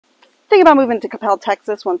Think about moving to Coppell,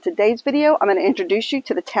 Texas? Well, in today's video, I'm going to introduce you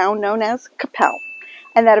to the town known as Coppell,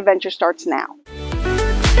 and that adventure starts now.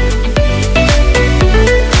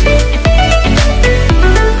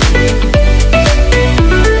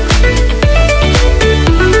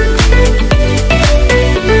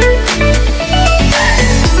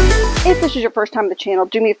 If this is your first time on the channel,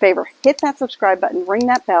 do me a favor, hit that subscribe button, ring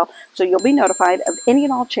that bell, so you'll be notified of any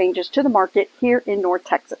and all changes to the market here in North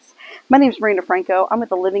Texas. My name is Marina Franco. I'm with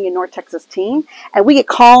the Living in North Texas team, and we get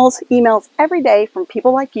calls, emails every day from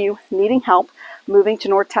people like you needing help moving to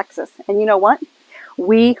North Texas. And you know what?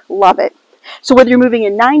 We love it. So whether you're moving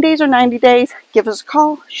in 9 days or 90 days, give us a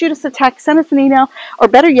call, shoot us a text, send us an email, or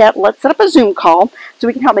better yet, let's set up a Zoom call so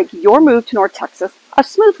we can help make your move to North Texas a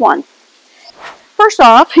smooth one. First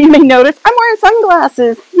off, you may notice I'm wearing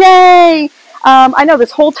sunglasses. Yay! I know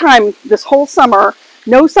this whole time, this whole summer,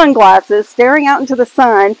 no sunglasses, staring out into the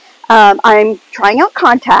sun. I'm trying out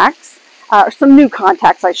contacts, some new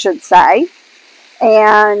contacts, I should say.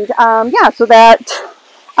 And yeah, so that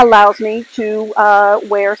allows me to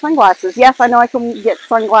wear sunglasses. Yes, I know I can get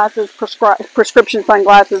sunglasses, prescription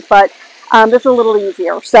sunglasses, but this is a little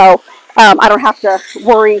easier. So I don't have to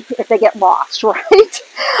worry if they get lost, right?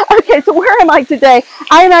 Okay, so where am I today?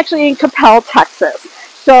 I am actually in Coppell, Texas.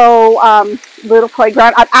 So little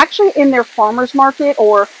playground. I'm actually in their farmer's market,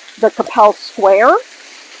 or the Coppell Square.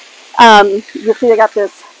 You'll see they got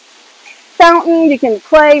this fountain you can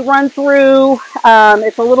play, run through.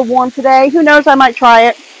 It's a little warm today. Who knows, I might try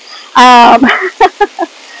it.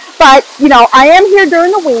 But, you know, I am here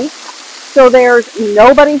during the week, so there's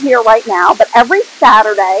nobody here right now. But every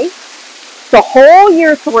Saturday, the whole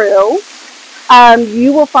year through,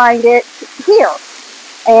 you will find it here.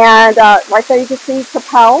 And right there you can see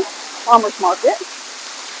Coppell Farmers Market.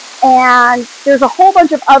 And there's a whole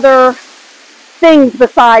bunch of other things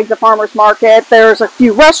besides the farmers market. There's a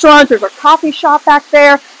few restaurants, there's a coffee shop back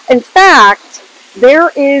there. In fact, there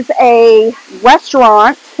is a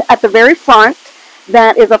restaurant at the very front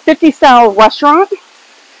that is a 50s style restaurant,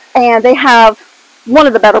 and they have one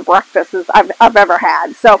of the better breakfasts I've ever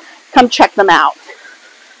had. So come check them out.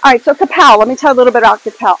 All right, so Coppell, let me tell you a little bit about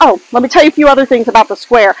Coppell. Oh, let me tell you a few other things about the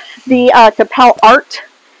square. The Coppell Art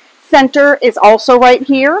Center is also right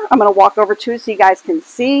here. I'm going to walk over to it so you guys can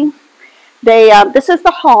see. This is the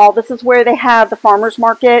hall. This is where they have the farmers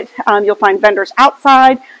market. You'll find vendors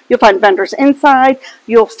outside. You'll find vendors inside.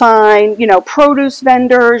 You'll find, you know, produce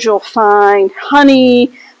vendors. You'll find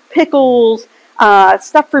honey, pickles,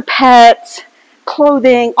 stuff for pets,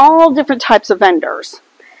 clothing, all different types of vendors.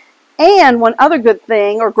 And one other good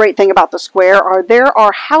thing or great thing about the square there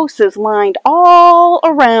are houses lined all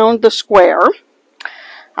around the square.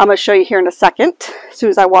 I'm going to show you here in a second, as soon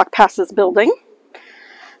as I walk past this building.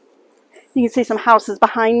 You can see some houses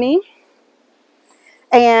behind me,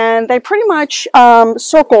 and they pretty much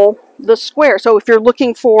circle the square. So if you're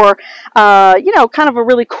looking for, you know, kind of a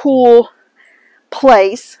really cool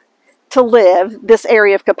place to live, this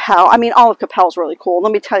area of Coppell, I mean, all of Coppell is really cool.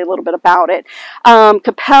 Let me tell you a little bit about it.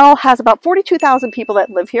 Coppell has about 42,000 people that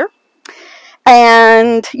live here,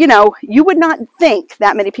 and, you know, you would not think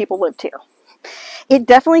that many people lived here. It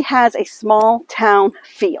definitely has a small town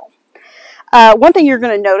feel. One thing you're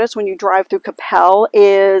going to notice when you drive through Coppell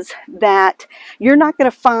is that you're not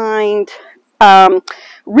going to find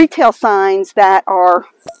retail signs that are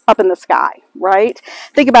up in the sky, right?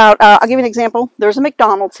 Think about, I'll give you an example. There's a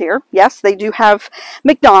McDonald's here. Yes, they do have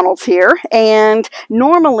McDonald's here. And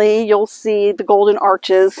normally you'll see the golden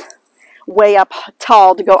arches way up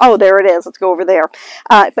tall to go, oh, there it is. Let's go over there.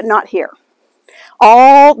 But not here.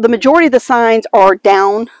 The majority of the signs are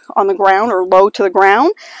down on the ground or low to the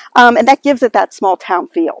ground, and that gives it that small town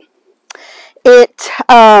feel. But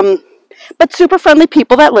super friendly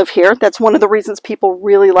people that live here. That's one of the reasons people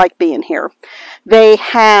really like being here. They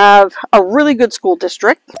have a really good school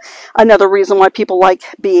district. Another reason why people like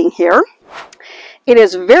being here. It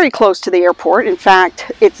is very close to the airport. In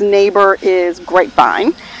fact, its neighbor is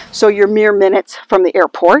Grapevine. So you're mere minutes from the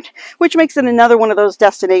airport, which makes it another one of those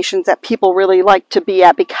destinations that people really like to be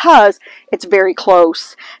at because it's very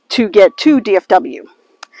close to get to DFW.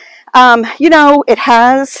 You know, it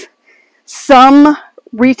has some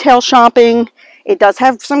retail shopping. It does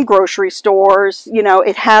have some grocery stores. You know,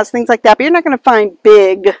 it has things like that, but you're not going to find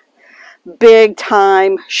big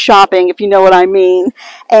time shopping, if you know what I mean.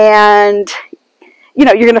 And, you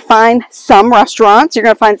know, you're going to find some restaurants. You're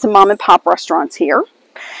going to find some mom and pop restaurants here.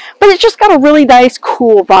 But it's just got a really nice,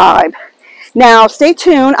 cool vibe. Now, stay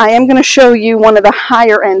tuned. I am going to show you one of the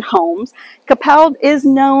higher end homes. Coppell is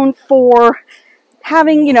known for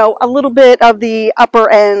having, you know, a little bit of the upper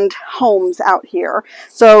end homes out here.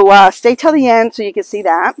 So stay till the end so you can see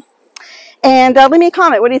that. And leave me a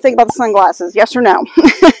comment. What do you think about the sunglasses? Yes or no?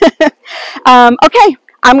 Okay,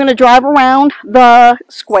 I'm going to drive around the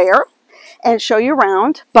square and show you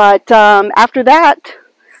around. But after that,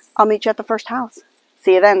 I'll meet you at the first house.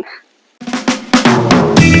 See you then.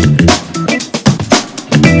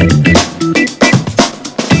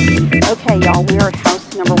 Okay, y'all, we're at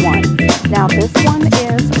house number 1. Now, this one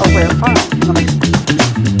is a rare find.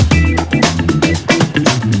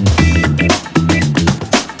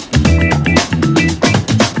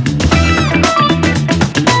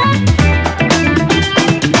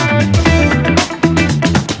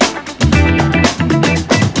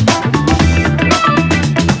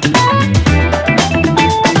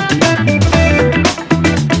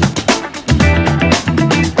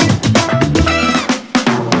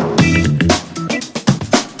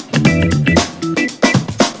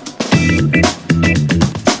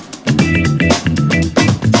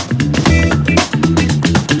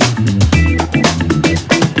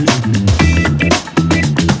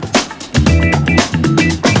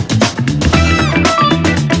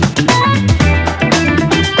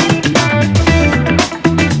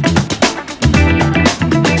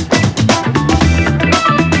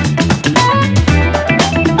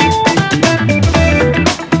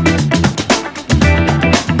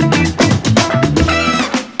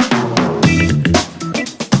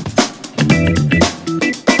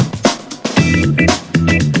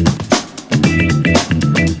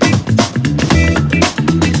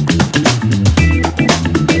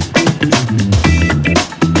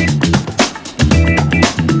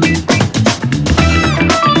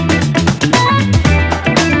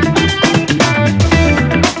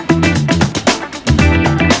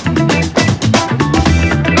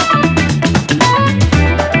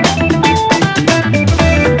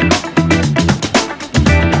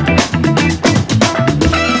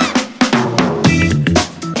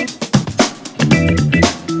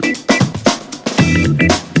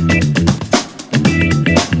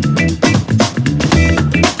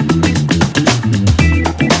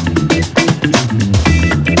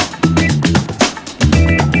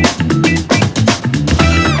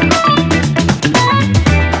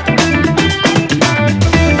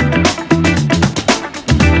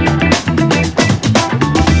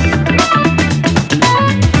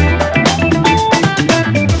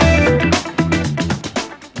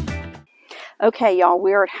 Okay, y'all,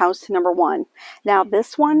 we're at house number 1. Now,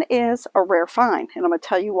 this one is a rare find, and I'm going to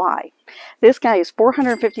tell you why. This guy is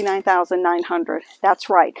 $459,900. That's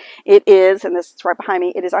right. It is, and this is right behind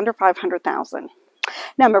me, it is under $500,000.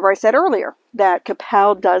 Now, remember I said earlier that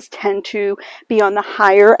Coppell does tend to be on the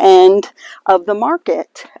higher end of the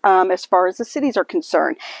market as far as the cities are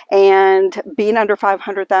concerned. And being under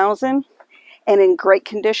 $500,000 and in great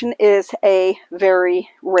condition is a very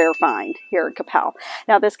rare find here at Coppell.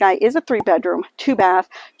 Now, this guy is a 3-bedroom, 2-bath,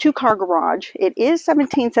 2-car garage. It is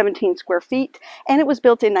 1717 square feet, and it was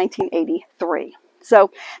built in 1983.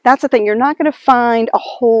 So that's the thing. You're not going to find a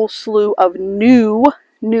whole slew of new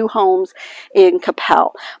homes in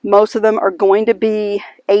Coppell. Most of them are going to be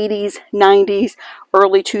 80s, 90s,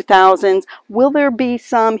 early 2000s. Will there be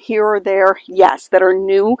some here or there? Yes, that are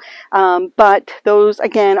new, but those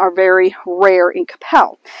again are very rare in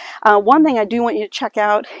Coppell. One thing I do want you to check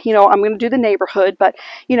out, I'm going to do the neighborhood, but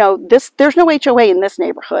there's no HOA in this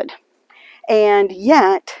neighborhood, and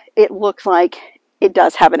yet it looks like it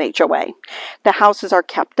does have an HOA. The houses are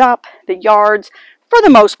kept up, the yards, for the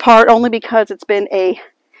most part, only because it's been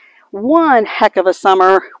one heck of a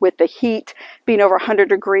summer with the heat being over 100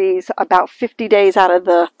 degrees, about 50 days out of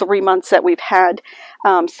the 3 months that we've had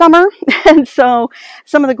summer. And so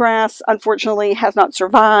some of the grass, unfortunately, has not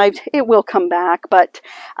survived. It will come back, but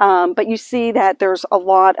you see that there's a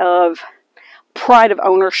lot of pride of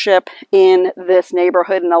ownership in this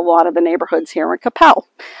neighborhood and a lot of the neighborhoods here in Coppell.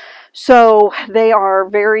 So they are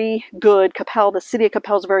very good. Coppell, the city of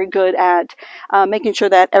Coppell is very good at making sure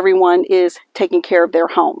that everyone is taking care of their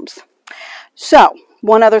homes. So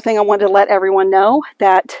one other thing I wanted to let everyone know,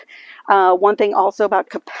 that one thing also about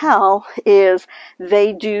Coppell is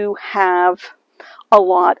they do have a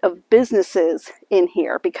lot of businesses in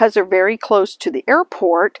here. Because they're very close to the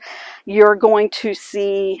airport, you're going to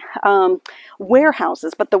see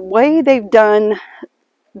warehouses. But the way they've done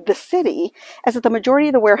the city is that the majority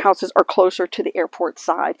of the warehouses are closer to the airport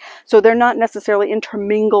side. So they're not necessarily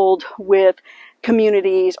intermingled with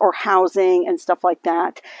communities or housing and stuff like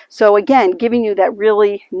that. So again, giving you that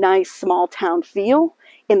really nice small town feel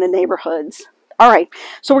in the neighborhoods. All right,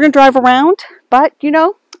 so we're going to drive around, but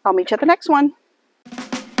I'll meet you at the next one.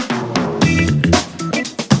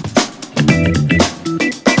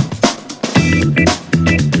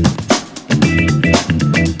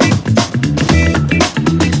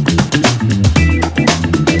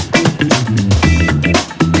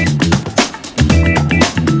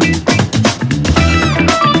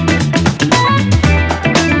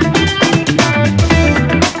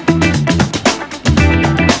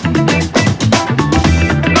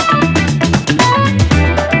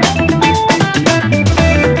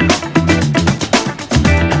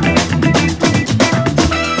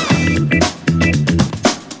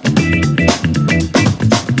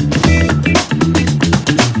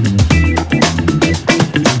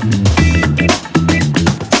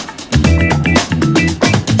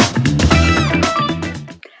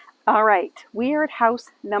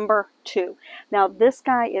 house number 2. Now this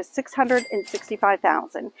guy is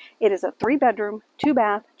 $665,000. It is a 3-bedroom,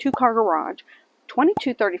 2-bath, 2-car garage,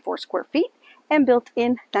 2234 square feet, and built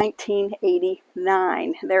in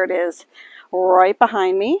 1989. There it is, right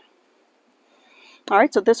behind me. All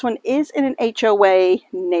right, so this one is in an HOA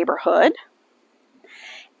neighborhood.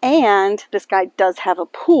 And this guy does have a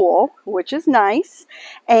pool, which is nice.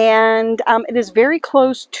 And it is very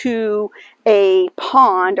close to a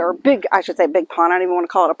pond, or big, I should say big pond. I don't even want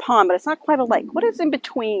to call it a pond, but it's not quite a lake. What is in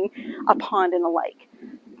between a pond and a lake?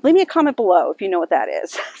 Leave me a comment below if you know what that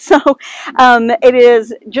is. So it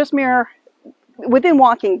is just within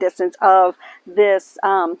walking distance of this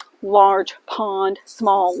large pond,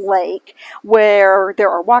 small lake, where there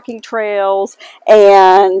are walking trails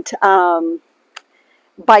and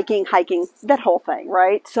biking, hiking, that whole thing,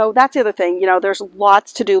 right? So that's the other thing, you know, there's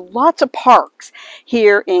lots to do, lots of parks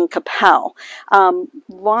here in Coppell.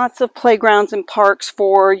 Lots of playgrounds and parks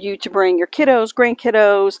for you to bring your kiddos,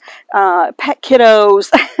 grandkiddos, pet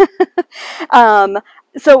kiddos.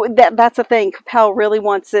 So that's the thing. Coppell really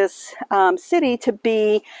wants this city to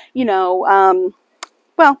be, you know,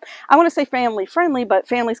 well, I want to say family friendly, but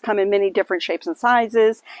families come in many different shapes and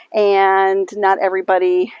sizes, and not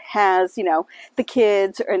everybody has, you know, the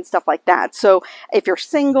kids and stuff like that. So if you're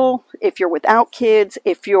single, if you're without kids,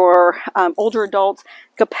 if you're older adults,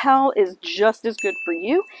 Coppell is just as good for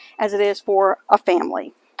you as it is for a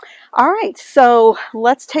family. All right, so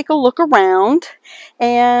let's take a look around,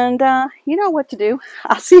 and you know what to do.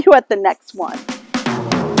 I'll see you at the next one.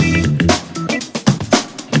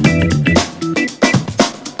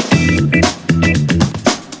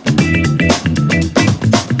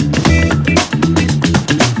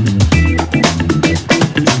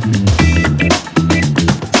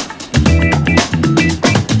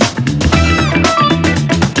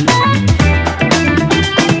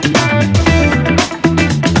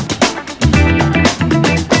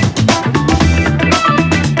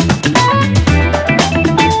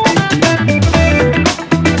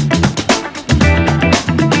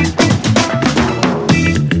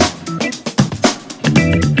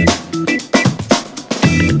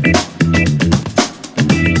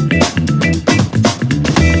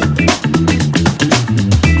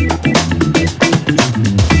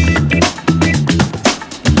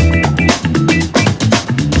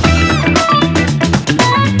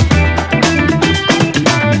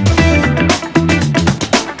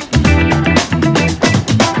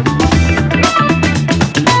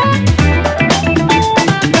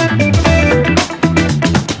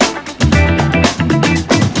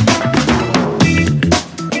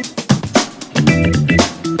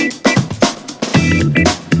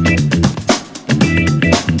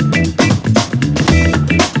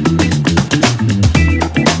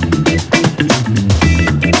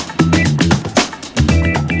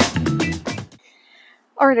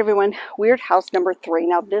 All right, everyone, weird house number 3.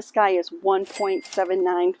 Now this guy is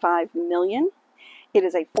 $1.795 million. It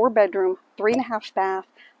is a 4-bedroom, 3.5 bath,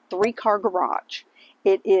 3-car garage.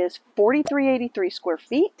 It is 4,383 square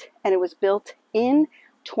feet, and it was built in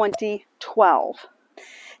 2012.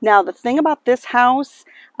 Now the thing about this house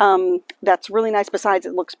that's really nice, besides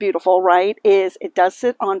it looks beautiful, right, is it does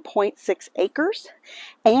sit on 0.6 acres,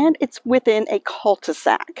 and it's within a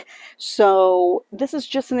cul-de-sac. So this is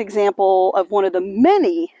just an example of one of the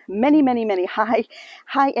many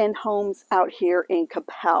high-end homes out here in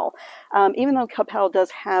Coppell. Even though Coppell does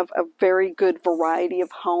have a very good variety of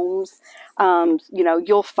homes, you know,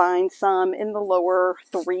 you'll find some in the lower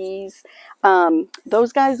 3s.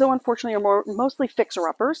 Those guys, though, unfortunately, are mostly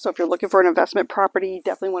fixer-uppers. So if you're looking for an investment property, you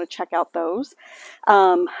definitely want to check out those.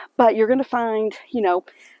 But you're going to find, you know,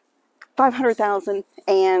 500,000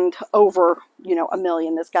 and over, you know, $1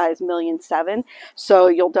 million. This guy is $1.7 million, so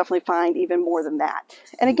you'll definitely find even more than that.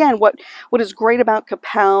 And again, what is great about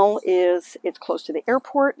Coppell is it's close to the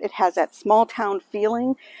airport. It has that small town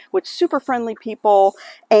feeling with super friendly people,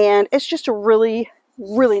 and it's just a really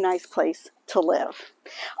nice place to live.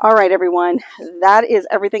 All right, everyone, that is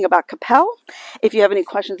everything about Coppell. If you have any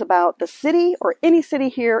questions about the city or any city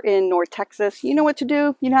here in North Texas, you know what to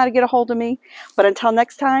do. You know how to get a hold of me. But until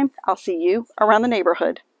next time, I'll see you around the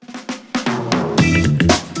neighborhood.